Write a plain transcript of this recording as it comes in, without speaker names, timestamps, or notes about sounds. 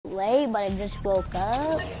late, but I just woke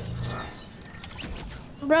up.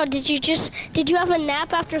 Bro, did you have a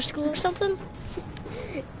nap after school or something?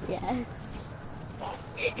 Yeah.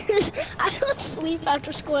 I don't sleep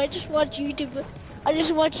after school. I just watch YouTube. I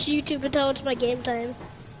just watch YouTube until it's my game time.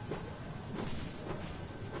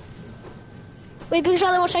 Wait, Big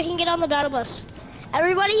Charlie, watch, I can get on the battle bus.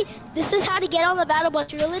 Everybody, this is how to get on the battle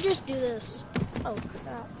bus. You really just do this. Oh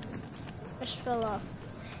crap! I just fell off.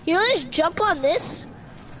 You really just jump on this,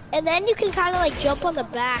 and then you can kind of like jump on the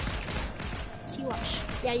back. See, watch.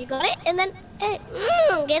 Yeah, you got it, and then hey,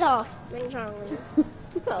 get off. Big Charlie.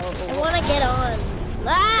 Oh. I want to get on.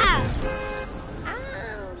 Ah! Ow.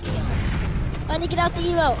 I need to get out the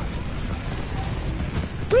emote.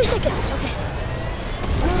 3 seconds, okay.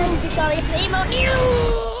 Let's just Big Charlie, it's the emote.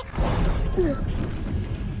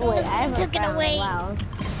 Wait, I took it away. Wow.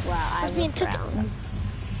 Wow,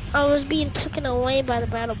 I was being taken away by the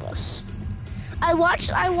battle bus. I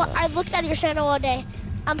looked at your channel all day.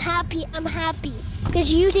 I'm happy,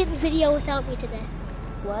 because you didn't video without me today.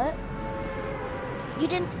 What?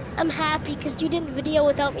 I'm happy because you didn't video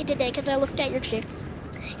without me today because I looked at your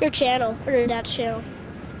channel, or your dad's channel.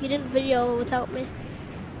 You didn't video without me.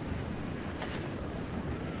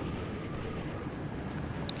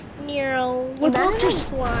 Nero, we're both just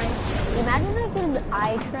flying. Imagine I get an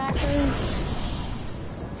eye tracker.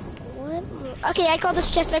 What? Okay, I call this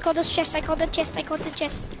chest, I call this chest. Get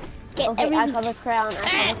okay, everything. I call the crown, that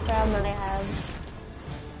I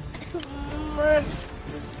have.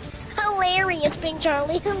 Hilarious, Big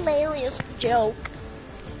Charlie, hilarious joke.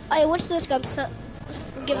 Hey, what's this gun?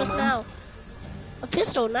 Give us now. A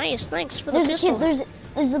pistol, nice, thanks for the pistol. There's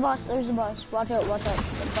the boss, Watch out.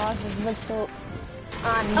 The boss is literally...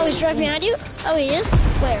 oh, he's right behind you? Oh, he is?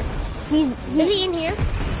 Where? Is he in here?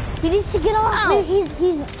 He needs to get off. Oh.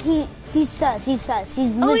 He's sus. He's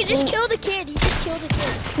oh, he just killed a kid. He's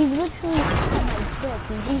literally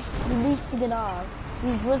he needs to get off.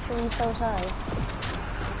 He's literally so sus.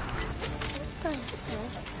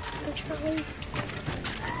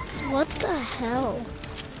 What the hell?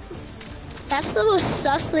 That's the most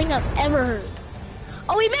sus thing I've ever heard.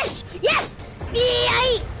 Oh, he missed! Yes!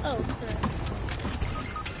 Yay! Oh, crap.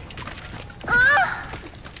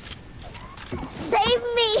 Save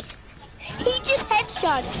me! He just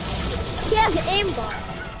headshot. He has an aimbot.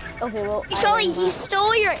 Okay, well... Actually, he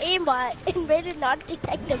stole your aimbot and made it not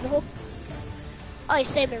detectable. Oh, he's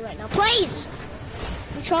saving me right now. Please!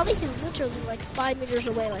 Charlie is literally like 5 meters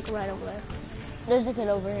away, like right over there. There's a kid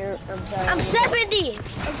over here. I'm sorry. I'm 70!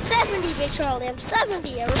 I'm 70, Big Charlie. I'm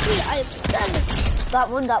 70. I repeat, I am 70. Got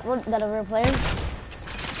one. Got over a player.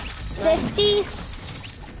 50.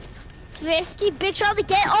 50. Big Charlie,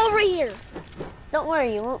 get over here. Don't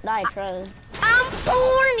worry, you won't die, trust. I'm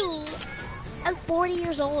 40. I'm 40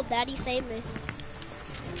 years old. Daddy saved me.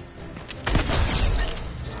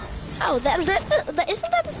 Oh, isn't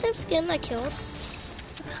that the same skin I killed?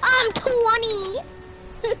 I'm 20.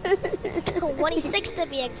 26 to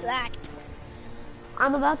be exact.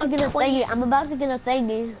 I'm about to get a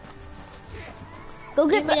thingy. Go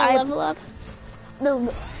get the level up.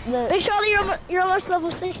 No, Big Charlie, you're almost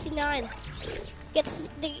level 69. Get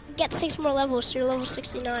 6 more levels, so you're level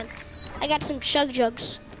 69. I got some chug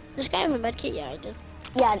jugs. Does this guy have a medkit? Yeah, I did.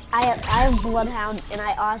 Yeah, I have Bloodhound, and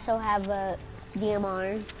I also have a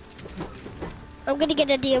DMR. I'm gonna get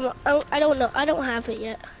a DMR. Oh, I don't know. I don't have it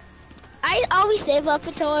yet. I always save up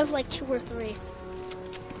until I have like 2 or 3.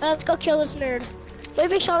 Let's go kill this nerd. Wait,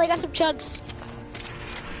 Big Charlie, I got some chugs.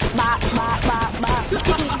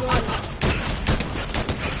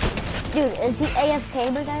 Dude, is he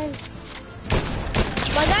AFK, my guy?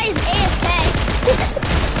 My guy is AFK.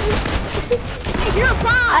 You're a bot,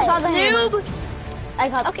 I got the noob.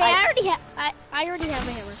 Hammer. Okay, I already have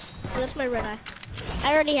a hammer. Oh, that's my red eye.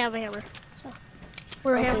 I already have a hammer. So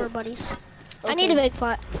we're hammer buddies. Okay. I need a big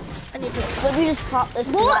pot. Let me just pop this.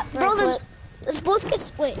 Bro, let's both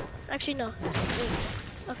get. Wait, actually no.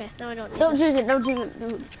 Okay, no, I don't need Don't drink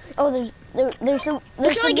it. Oh, there's some.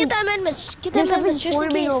 There's something. Get that med mist. Get that med mist just in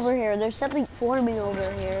case. Over here. There's something forming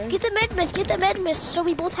over here. Get the med mist. Get the med mist. So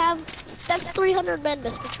we both have. That's 300 med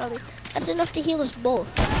mist, Charlie. That's enough to heal us both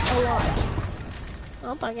a lot.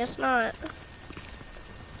 Oh, I guess not.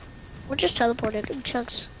 We're just teleported in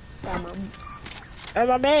chunks. I'm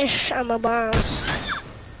a bitch. I'm a boss.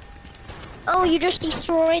 Oh, you just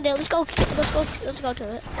destroyed it. Let's go to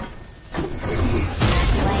it.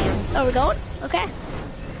 Oh, we're going? Okay.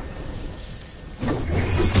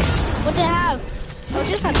 What do you have? Oh,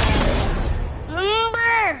 just have that.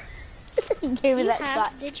 You gave me that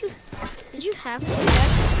shot. Did you have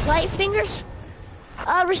that? Light fingers?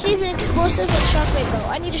 Receive an explosive and shockwave bow.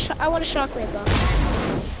 I want a shockwave bow.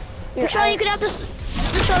 Here, Charlie, you can have this.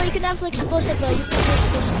 Charlie, you can have the explosive bow. You can have the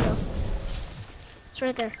explosive bow. It's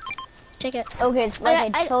right there. Take it. Okay, it's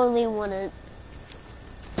like I totally want it.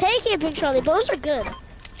 Take it, Big Charlie. Bows are good.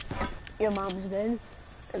 Your mom's good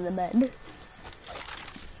in the bed.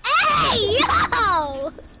 Hey,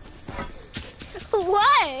 yo!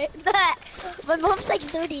 What? My mom's like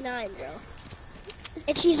 39, bro.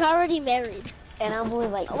 And she's already married. And I'm only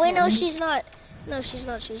like 10. Wait, no, she's not. No, she's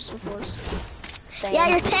not. She's divorced. Same. Yeah,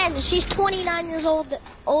 you're 10. She's 29 years older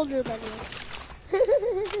than you.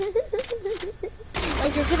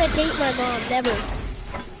 Like, you're gonna date my mom. Never.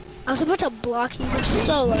 I was about to block you. You're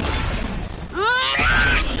so like...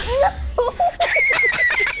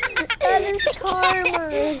 That is karma.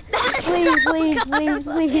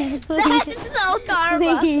 Please. That's so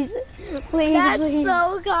karma. Please. That's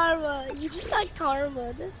so karma. You just got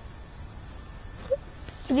karma.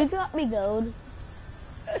 Can you drop me gold?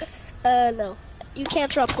 No. You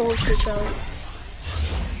can't drop gold, Charlie.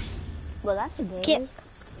 Well, that's a game. Can't.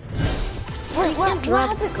 Wait, what Drop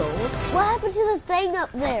happened? gold. What happened to the thing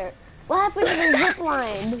up there? What happened to the zip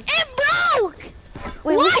line? It broke!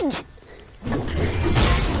 Wait, What?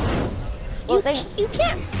 Well, You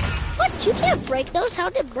can't. What? You can't break those? How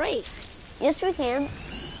did it break? yes, we can.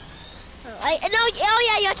 Oh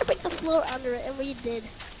yeah, you have to break the floor under it, and we did.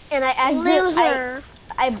 And I Loser.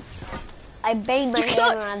 I banged my You hammer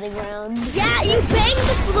can't- on the ground. Yeah, you banged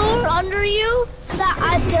the floor under you that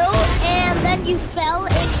I built, and then you fell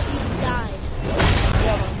and you died.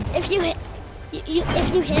 If you hammer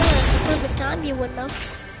at the perfect time, you wouldn't have.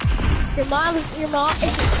 If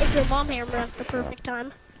your mom hammered at the perfect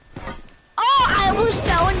time. Oh, I almost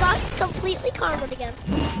fell and got completely karmaed again.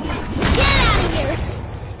 Get out of here!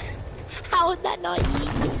 How would that not eat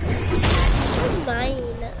me? It's mine.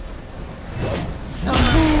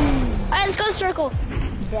 Oh. Alright, let's go to circle.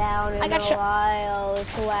 Down in I got you. Ohio,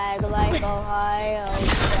 swag like Ohio.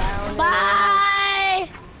 Down Bye!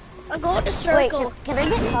 I'm going to Wait, circle. can I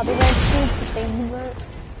get copyright sued for singing that?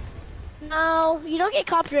 No, you don't get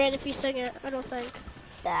copyright if you sing it, I don't think.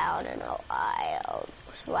 Down in Ohio,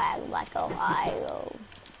 swag like Ohio.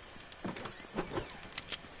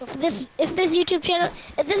 If this YouTube channel,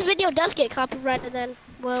 if this video does get copyrighted, then,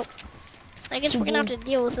 well, I guess we're gonna have to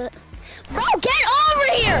deal with it. Bro, get over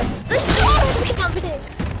here! The storm's coming!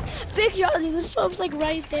 Big Johnny, the storm's like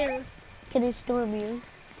right there. Can I storm you?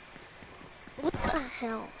 What the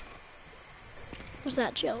hell? Was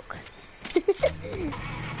that joke?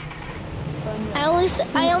 I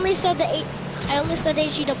only said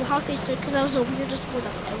HE double hockey stick because that was the weirdest word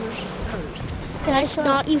I've ever heard. That's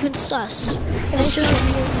not even sus. That's just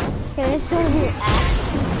weird. Can I storm your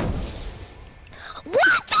ass?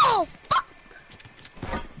 What the fuck?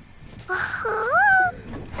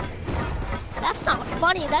 That's not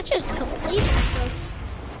funny. That's just complete sus.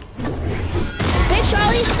 Big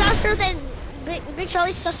Charlie's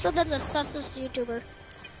susser than the sussest YouTuber.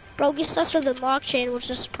 Bro, he's susser than Lockchain, which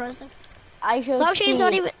is surprising. Lockchain's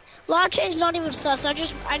not even sus. I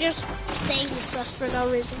just say he's sus for no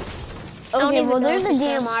reason. Okay, well there's a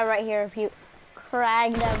DMR right here if you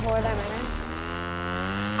cracked that for them.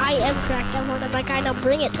 I am cracked out on my guy. Now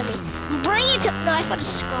bring it to me. Bring it to. No, I found a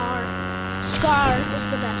Scar. Scar is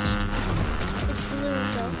the best. It's blue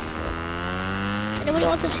though. Anybody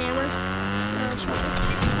want this hammer? No, I just want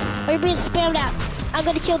it. Are you being spammed out? I'm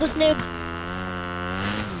gonna kill this noob.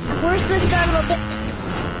 Where's the son of a bit?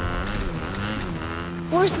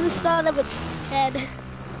 Where's the son of a head?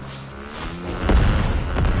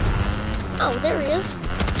 Oh, there he is.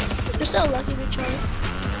 You're so lucky, Big Charlie.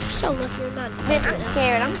 You're so lucky you're not. Man,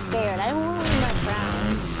 I'm scared. I don't want to leave my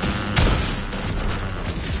crown.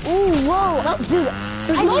 Ooh, whoa. Oh, dude,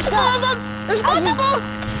 there's multiple of them. There's multiple.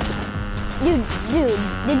 Dude,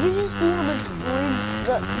 did you just see how much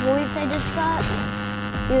points I just got?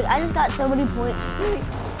 Dude, I just got so many points.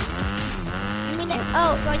 I mean,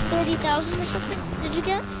 oh, like 30,000 or something? Did you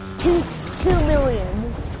get? 2 million.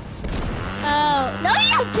 Oh, no,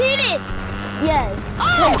 you didn't. Yes.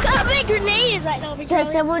 Oh, I'm being grenaded right now,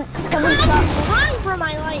 Because someone run shot. for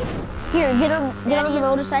my life. Here, get on the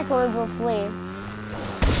motorcycle and go flee.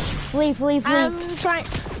 Flee. I'm trying.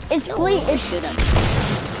 It's flee. It's shoot him.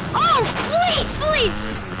 Oh, flee!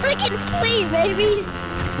 Freaking flee, baby!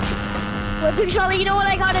 Wait, Big Charlie, you know what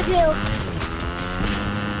I gotta do?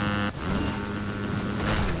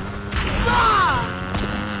 Ah!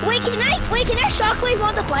 Wait, can I shockwave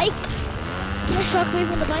on the bike? Can I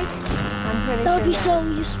shockwave on the bike? I'm pretty That would be sure so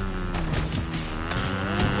useful.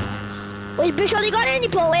 Wait, Big Charlie, you got any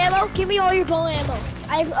bow ammo? Give me all your bow ammo.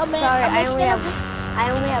 I only have 12.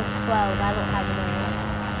 I don't have enough.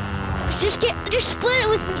 Just split it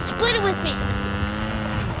with me.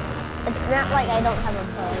 It's not like I don't have a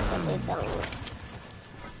bow, but they don't.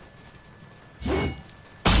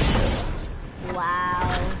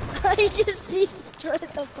 Wow. I just destroyed the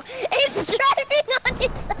boat. It's driving on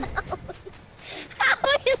its own. How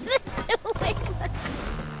is it doing that?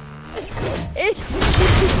 It's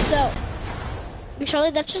so.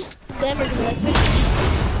 Charlie, that's just damage.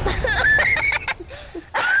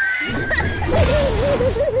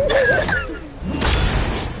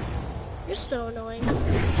 You're so annoying.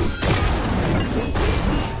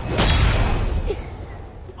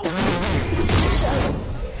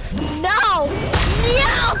 No! No!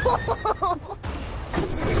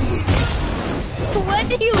 When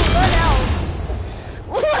do you run out?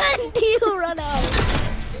 When do you run out?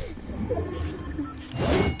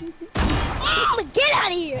 Get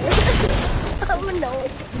out of here! I'm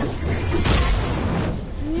annoyed.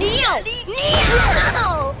 Neo!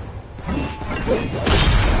 Neo!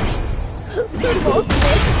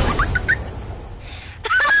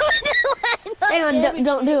 Hang on,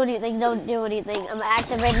 don't do anything, don't do anything. I'm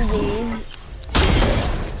activating these.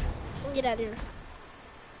 Get out of here.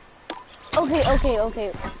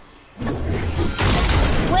 Okay.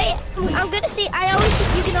 Wait, I'm gonna see,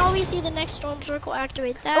 you can always see the next storm circle,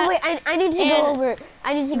 activate that. Oh wait, I need to go over,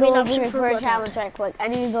 over here for a blood challenge right quick. I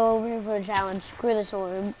need to go over here for a challenge. Screw the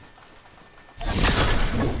storm.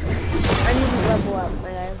 I need to level up,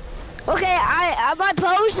 my guy. Okay, my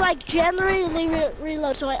pose like generally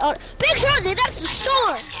reload, so Big Charlie, that's the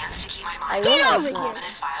storm! Get over here!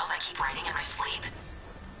 Files I keep writing in my sleep.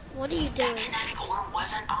 What are you doing? That kinetic ore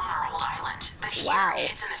wasn't on our old island, but here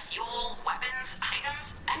it's in the fuel, weapons,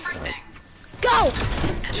 items, everything. Go!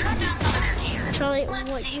 The trap down's under here. Charlie,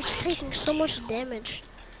 what? You're taking so much damage.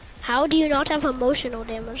 How do you not have emotional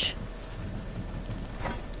damage?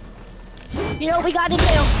 You know what we gotta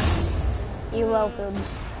do? You're welcome.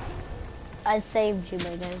 I saved you,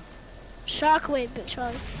 my guy. Shockwave, Big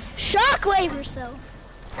Charlie. Shockwave yourself!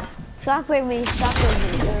 Shockwave me.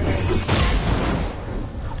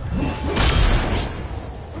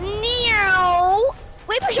 Meow!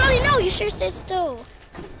 Wait, Big Charlie, no! You should stay still.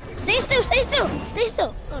 Stay still!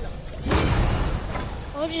 Oh no.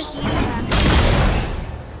 I'll just use that.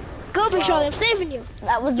 Go, Big Charlie, I'm saving you.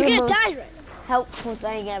 That was You're the gonna most die right now. helpful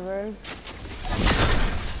thing ever.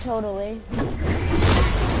 Totally.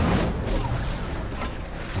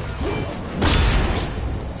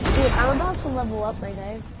 Dude, I'm about to level up, my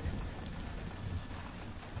guy.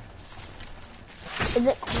 Is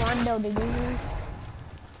it Quando degree?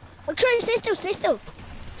 I'm trying to stay still.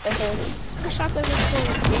 Okay. The shockwave is full.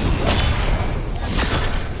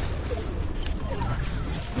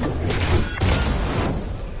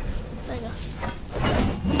 There you go.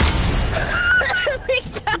 Big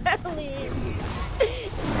Charlie.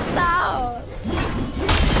 Stop.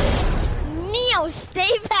 Neo,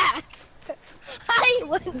 stay back. I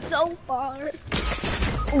went so far.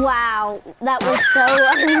 Wow, that was so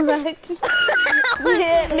unlucky.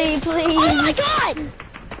 Hit me, please. Oh my god!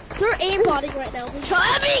 You're aimbotting right now.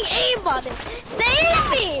 I'm being aimbotted. Save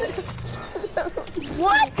me!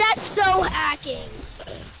 What? That's so hacking.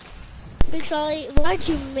 Big Charlie, why'd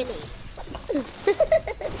you mini?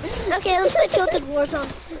 Okay, let's play Tilted Warzone.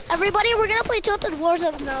 Everybody, we're gonna play Tilted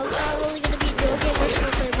Warzone now. It's not really gonna be no game. We're just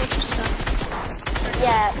gonna play a bunch of stuff.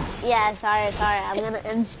 Yeah, sorry. I'm gonna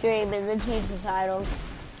end stream and then change the title.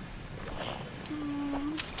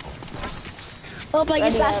 Oh, but I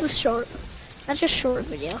guess that's a short. That's a short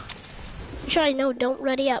video. Charlie, no, don't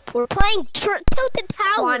ready up. We're playing Tilted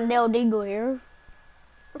Towers. Quando Dingle here.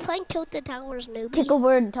 We're playing Tilted Towers, newbie.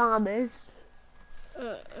 Ticklebird Thomas.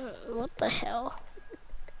 What the hell?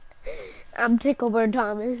 I'm Ticklebird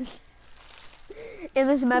Thomas. And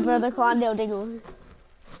this is my brother Quando Dingle.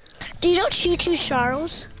 Do you know Choo Choo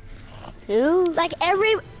Charles? Who? Like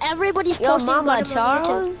everybody's Yo, posting Mama about him Charles?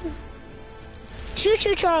 on YouTube. Choo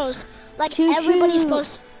Choo Charles. Like Choo everybody's Choo.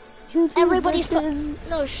 post. Choo-choo Everybody's bitches.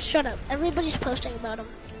 no, shut up. Everybody's posting about him.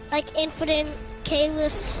 Like Infinite,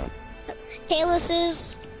 Kalis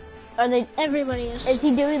is. Are they? Everybody is. Is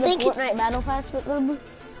he doing the Fortnite Battle Pass with them?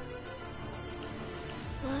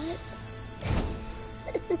 What?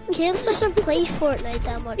 Kalis doesn't play Fortnite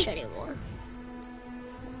that much anymore.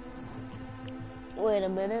 Wait a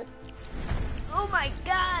minute. Oh my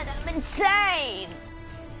god, I'm insane!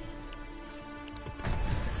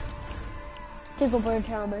 Ticklebird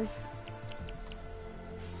Thomas.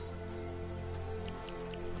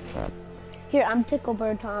 Here, I'm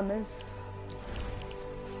Ticklebird Thomas.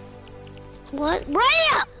 What? Ready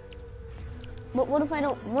up! But what if I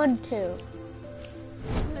don't want to?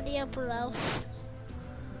 Ready up or else.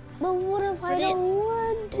 But what if I don't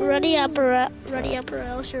want to? Ready up or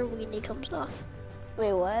else your weenie comes off.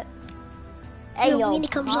 Wait, what? Hey, your yo, weenie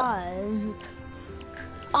comes up. pause.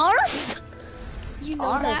 Arf? You know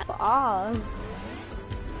Arf, that. arf.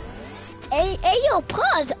 Hey, yo,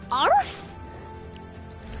 pause. Arf?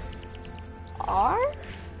 Arf?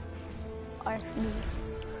 Arf.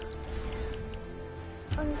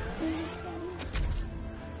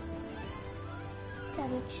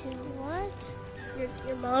 Daddy, chill. What?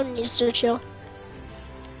 Your mom needs to chill.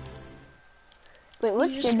 Wait, what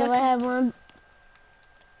You skin just do I have on?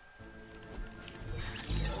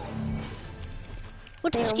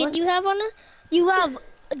 What Hang on, skin what? do you have on it? You have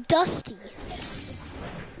Dusty.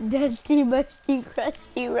 Dusty, musty,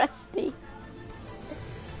 crusty, rusty.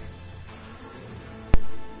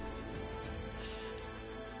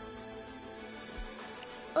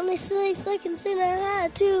 Only 6 seconds and I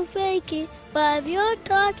had to fake it. 5, you're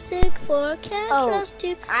toxic. 4, can't trust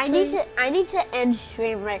you. I need to end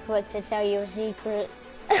stream right quick to tell you a secret.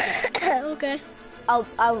 Okay.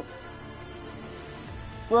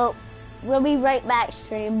 Well, we'll be right back,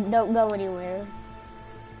 stream. Don't go anywhere.